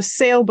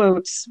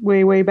sailboats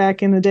way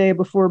back in the day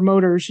before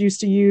motors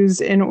used to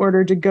use in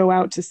order to go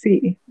out to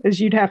sea,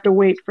 is you'd have to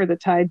wait for the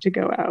tide to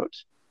go out.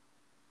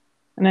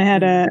 And I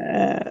had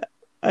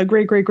a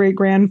great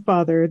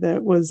grandfather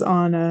that was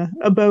on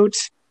a boat,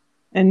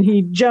 and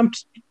he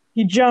jumped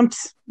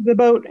the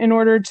boat in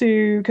order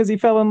because he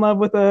fell in love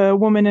with a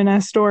woman in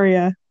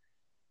Astoria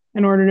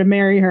in order to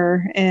marry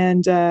her.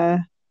 And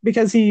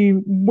because he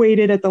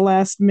waited at the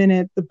last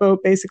minute,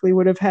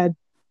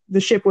 the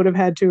ship would have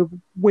had to have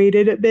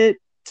waited a bit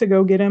to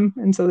go get him.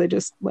 And so they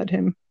just let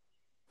him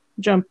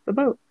jump the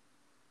boat,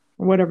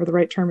 or whatever the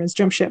right term is.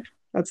 Jump ship.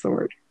 That's the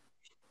word.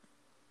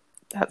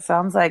 That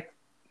sounds like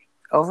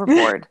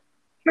Overboard.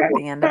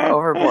 The end of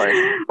Overboard.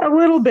 A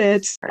little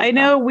bit. I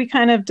know we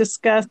kind of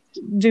discussed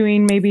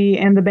doing maybe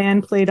And the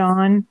Band Played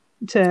On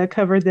to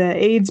cover the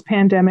AIDS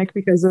pandemic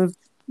because of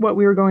what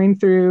we were going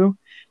through.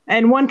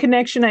 And one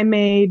connection I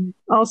made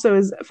also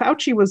is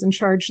Fauci was in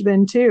charge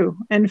then too.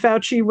 And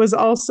Fauci was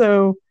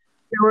also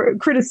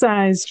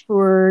criticized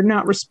for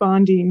not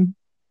responding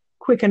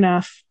quick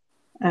enough.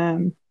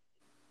 So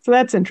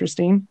that's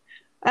interesting.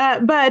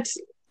 But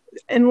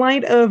in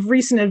light of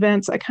recent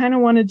events, I kind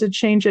of wanted to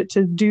change it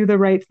to Do the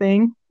Right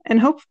Thing, and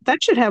hope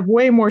that should have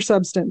way more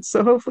substance.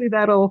 So hopefully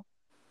that'll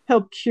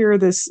help cure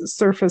this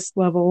surface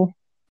level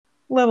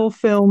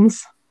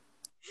films.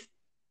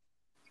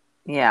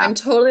 Yeah, I'm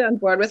totally on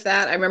board with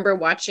that. I remember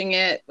watching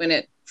it when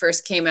it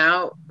first came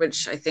out,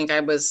 which I think I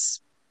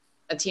was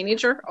a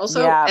teenager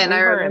also. Yeah, and we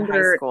I were in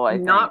remember high school,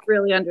 not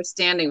really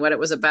understanding what it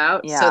was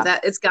about. Yeah. So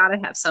that it's got to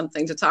have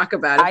something to talk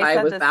about. If I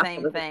said was the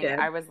same thing.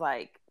 I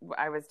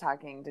was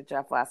talking to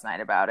Jeff last night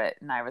about it,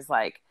 and I was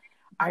like,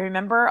 I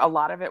remember a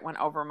lot of it went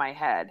over my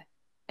head,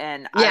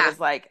 and I was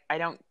like, I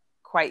don't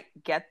quite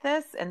get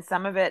this, and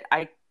some of it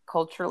I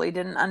culturally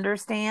didn't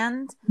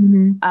understand.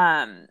 Mm-hmm.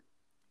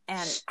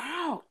 And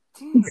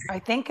dude, I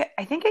think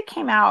it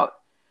came out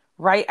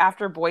right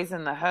after Boys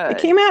in the Hood. It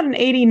came out in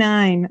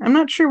 1989. I'm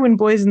not sure when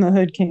Boys in the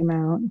Hood came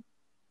out.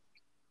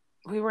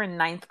 We were in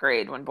 9th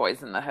grade when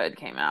Boys in the Hood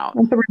came out. I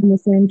think we're in the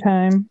same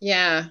time.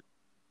 Yeah.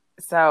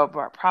 So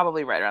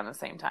probably right around the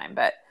same time.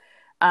 But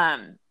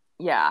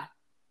yeah.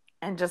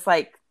 And just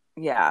like,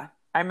 yeah.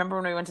 I remember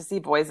when we went to see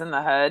Boys in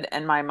the Hood,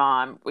 and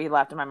we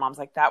left, and my mom's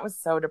like, that was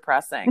so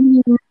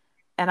depressing. Mm-hmm.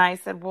 And I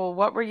said, well,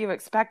 what were you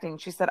expecting?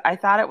 She said, I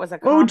thought it was a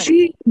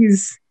comedy. Oh,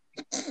 jeez.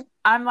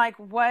 I'm like,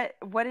 what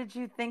did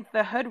you think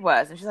the hood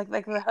was? And she's like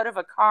the hood of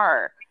a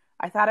car.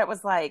 I thought it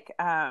was like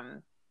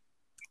Animal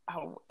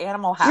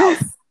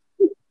House.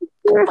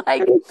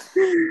 Like,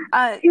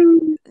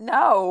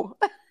 no,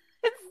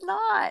 it's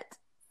not.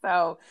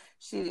 So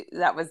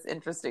that was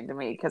interesting to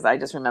me, because I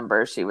just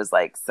remember she was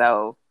like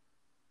so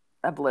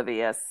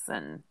oblivious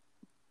and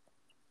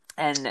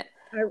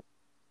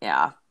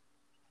yeah.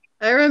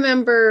 I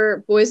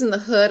remember Boys in the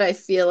Hood, I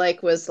feel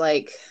like was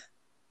like,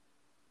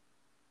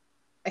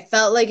 I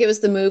felt like it was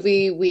the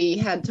movie we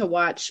had to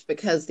watch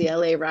because the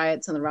LA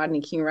riots and the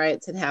Rodney King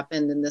riots had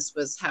happened, and this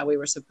was how we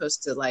were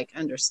supposed to like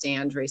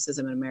understand racism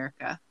in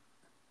America.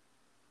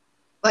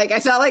 Like, I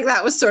felt like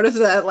that was sort of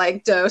the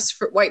like dose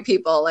for white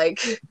people,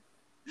 like,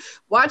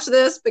 watch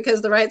this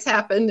because the riots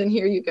happened and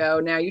here you go.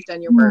 Now you've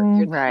done your work.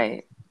 You're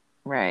right.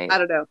 Right. I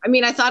don't know. I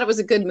mean, I thought it was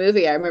a good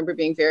movie. I remember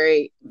being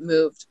very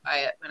moved by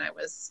it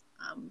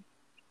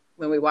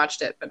when we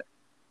watched it. But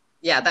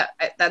yeah,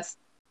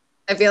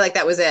 I feel like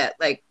that was it.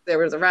 Like, there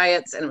were the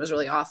riots and it was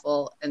really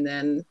awful. And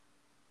then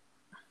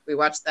we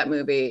watched that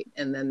movie,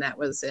 and then that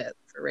was it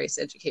for race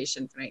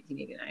education for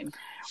 1989.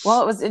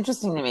 Well, it was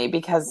interesting to me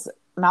because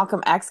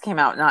Malcolm X came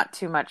out not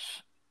too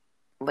much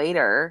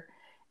later,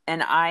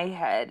 and I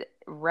had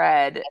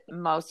read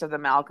most of the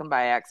Malcolm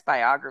X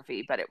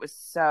biography, but it was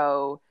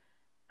so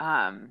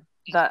I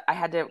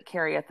had to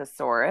carry a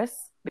thesaurus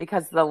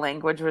because the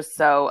language was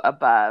so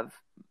above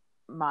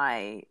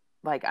my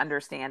like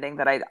understanding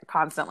that I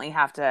constantly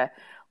have to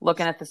look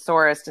in a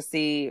thesaurus to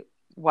see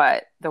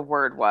what the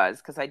word was,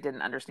 because I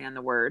didn't understand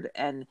the word,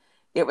 and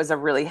it was a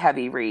really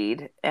heavy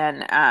read.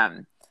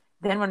 And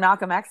then when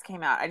Malcolm X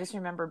came out, I just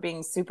remember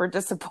being super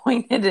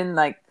disappointed in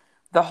like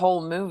the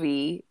whole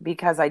movie,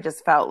 because I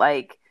just felt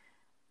like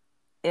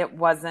it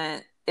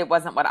wasn't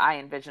what I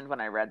envisioned when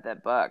I read the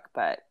book.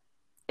 But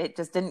it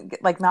just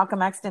didn't, like,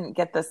 Malcolm X didn't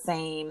get the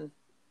same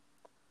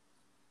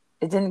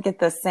it didn't get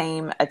the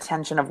same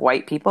attention of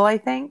white people, I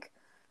think,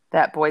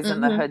 that Boys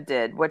in the Hood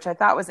did, which I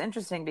thought was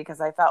interesting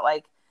because I felt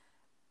like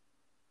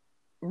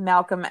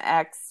Malcolm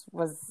X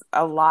was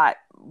a lot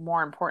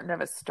more important of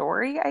a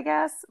story, I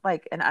guess,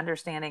 like an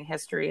understanding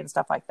history and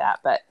stuff like that.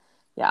 But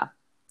yeah,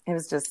 it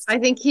was just. I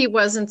think he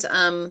wasn't.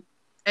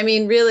 I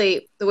mean,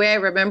 really, the way I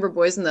remember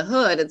Boys in the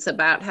Hood, it's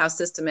about how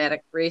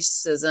systematic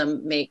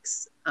racism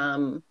makes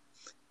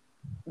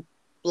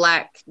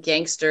Black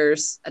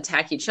gangsters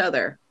attack each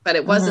other. But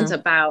it wasn't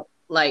about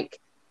like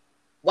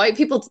white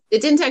people.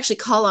 It didn't actually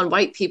call on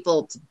white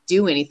people to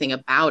do anything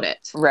about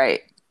it.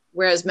 Right.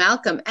 Whereas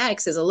Malcolm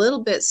X is a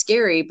little bit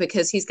scary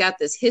because he's got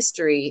this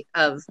history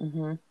of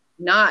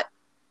not,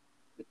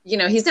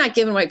 he's not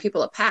giving white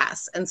people a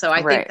pass. And so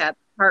I think that's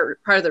part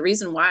of the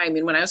reason why. I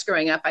mean, when I was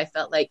growing up, I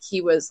felt like he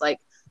was like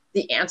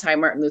the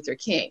anti-Martin Luther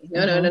King.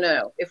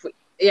 No.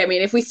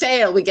 If we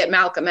fail, we get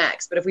Malcolm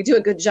X. But if we do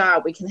a good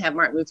job, we can have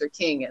Martin Luther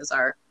King as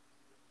our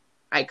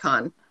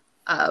icon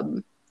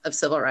of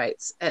civil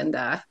rights. And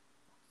but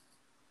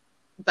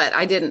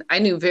I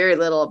knew very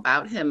little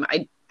about him.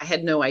 I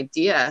had no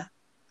idea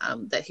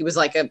that he was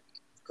like a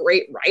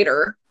great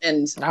writer.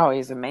 And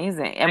he's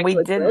amazing. And we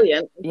did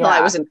brilliant until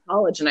I was in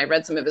college and I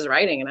read some of his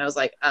writing and I was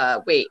like,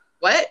 wait,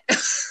 what?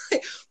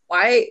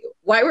 why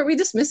were we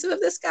dismissive of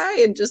this guy?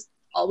 And just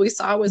all we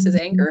saw was his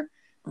anger.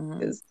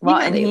 Well,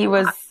 and he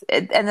was,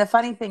 and the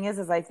funny thing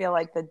is I feel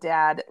like the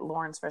dad,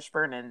 Lawrence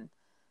Fishburne,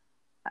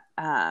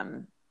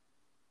 in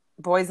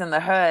Boys in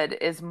the Hood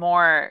is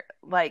more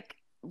like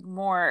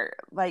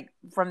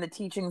from the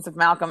teachings of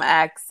Malcolm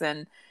X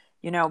and,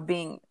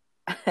 being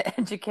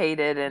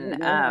educated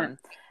and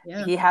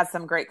he has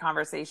some great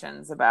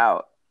conversations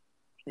about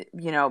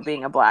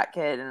being a Black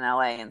kid in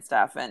LA and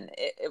stuff, and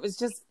it was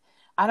just,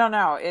 I don't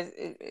know,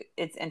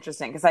 it's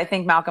interesting because I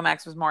think Malcolm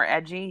X was more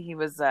edgy. He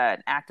was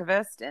an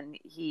activist and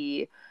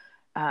he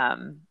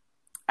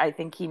I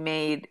think he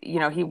made,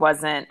 he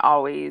wasn't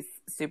always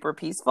super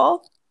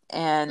peaceful,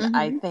 and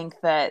I think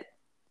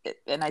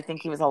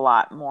he was a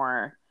lot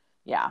more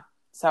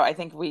so I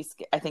think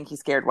he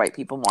scared white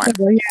people more.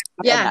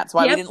 Yeah. And that's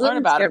why we didn't learn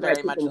about it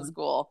very much in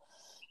school.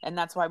 And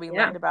that's why we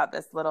learned about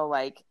this little,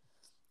 like,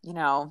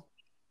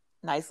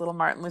 nice little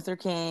Martin Luther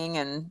King.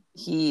 And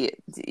he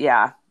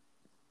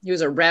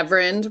was a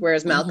reverend,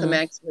 whereas Malcolm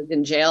X was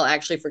in jail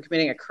actually for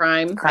committing a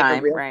crime,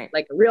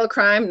 like a real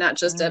crime, not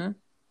just a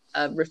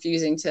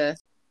refusing to.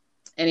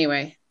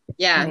 Anyway,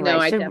 I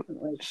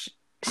definitely.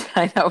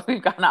 I know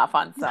we've gone off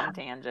on some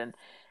tangent.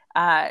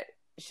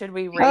 Should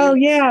we rate? Oh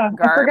yeah,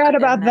 Garp? I forgot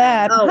about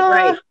that. Oh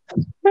right.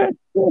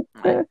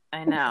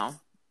 I know.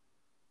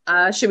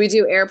 Should we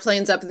do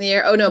airplanes up in the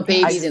air? Oh no,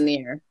 babies in the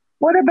air.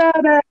 What about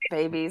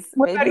babies?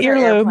 What about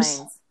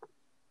earlobes?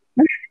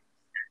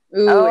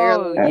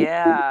 Ooh,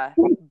 yeah,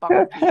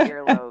 bumpy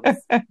earlobes.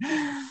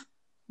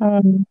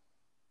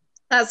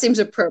 That seems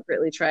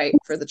appropriately trite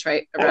for a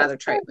rather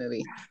trite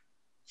movie.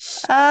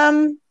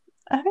 I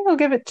think I'll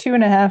give it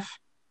 2.5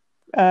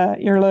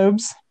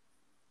 earlobes.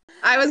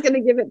 I was going to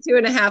give it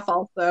 2.5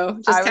 also.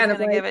 I was going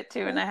to give it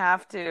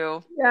 2.5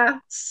 too. Yeah,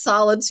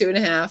 solid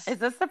 2.5. Is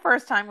this the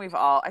first time we've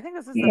all been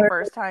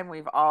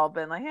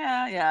like,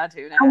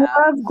 2.5. I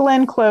love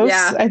Glenn Close.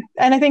 Yeah.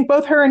 I think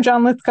both her and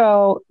John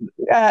Lithgow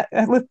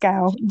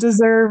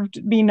deserved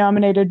to be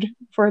nominated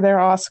for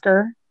their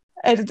Oscar.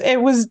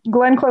 It was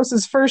Glenn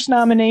Close's first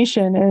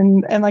nomination,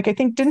 and like I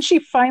think did she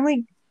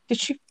finally get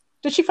the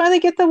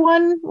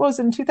one? What was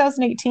it, in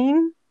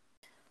 2018?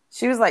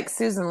 She was like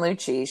Susan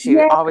Lucci. She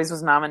always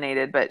was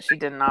nominated, but she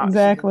did not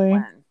exactly.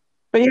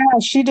 But yeah,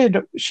 she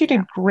did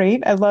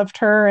great. I loved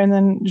her, and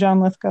then John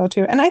Lithgow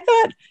too. And I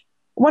thought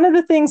one of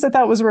the things I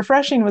thought was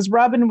refreshing was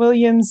Robin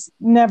Williams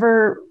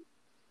never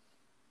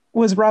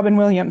was Robin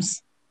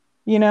Williams.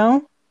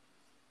 Never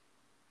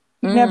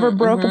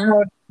broke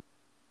out.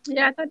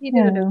 Yeah, I thought he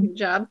did a good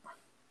job.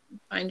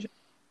 Fine.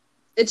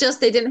 It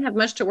just they didn't have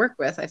much to work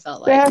with. I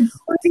felt like they had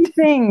pretty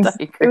things.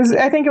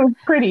 I think it was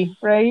pretty,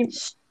 right?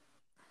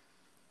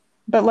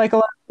 But like a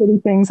lot of pretty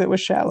things, it was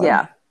shallow.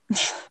 Yeah.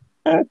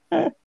 Well,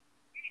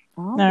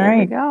 there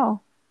we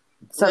go.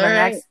 So the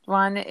next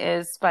one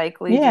is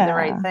Spike Lee, Do the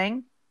Right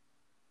Thing.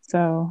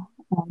 So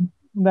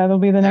that'll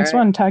be the next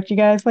one. Talk to you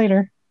guys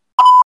later.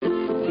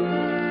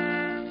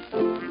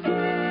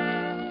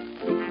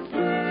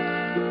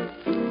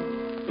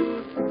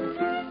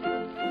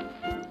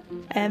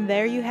 And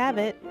there you have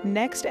it.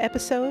 Next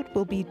episode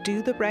will be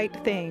Do the Right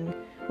Thing,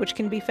 which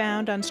can be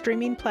found on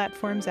streaming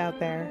platforms out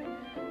there.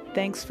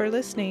 Thanks for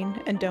listening,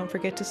 and don't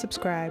forget to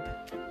subscribe.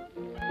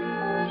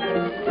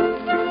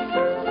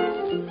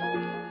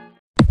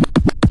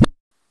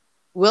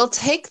 We'll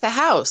take the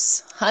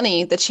house.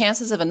 Honey, the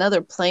chances of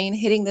another plane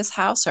hitting this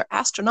house are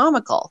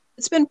astronomical.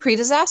 It's been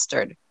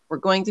pre-disastered. We're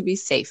going to be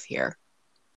safe here.